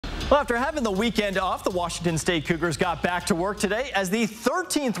Well, after having the weekend off, the Washington State Cougars got back to work today as the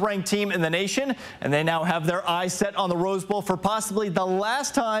 13th ranked team in the nation, and they now have their eyes set on the Rose Bowl for possibly the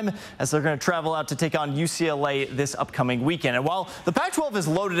last time as they're going to travel out to take on UCLA this upcoming weekend. And while the Pac-12 is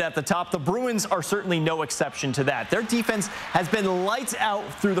loaded at the top, the Bruins are certainly no exception to that. Their defense has been lights out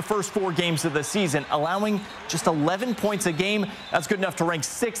through the first 4 games of the season, allowing just 11 points a game. That's good enough to rank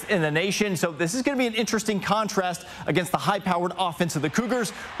 6th in the nation. So this is going to be an interesting contrast against the high-powered offense of the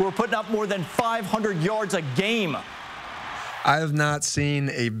Cougars, who are putting up more than 500 yards a game. I have not seen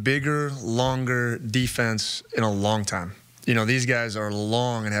a bigger, longer defense in a long time. You know, these guys are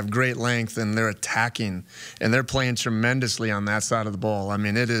long and have great length, and they're attacking, and they're playing tremendously on that side of the ball. I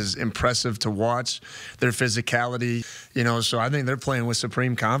mean, it is impressive to watch their physicality, you know, so I think they're playing with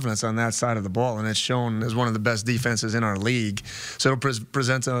supreme confidence on that side of the ball, and it's shown as one of the best defenses in our league. So it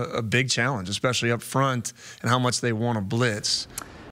presents a big challenge, especially up front, and how much they want to blitz.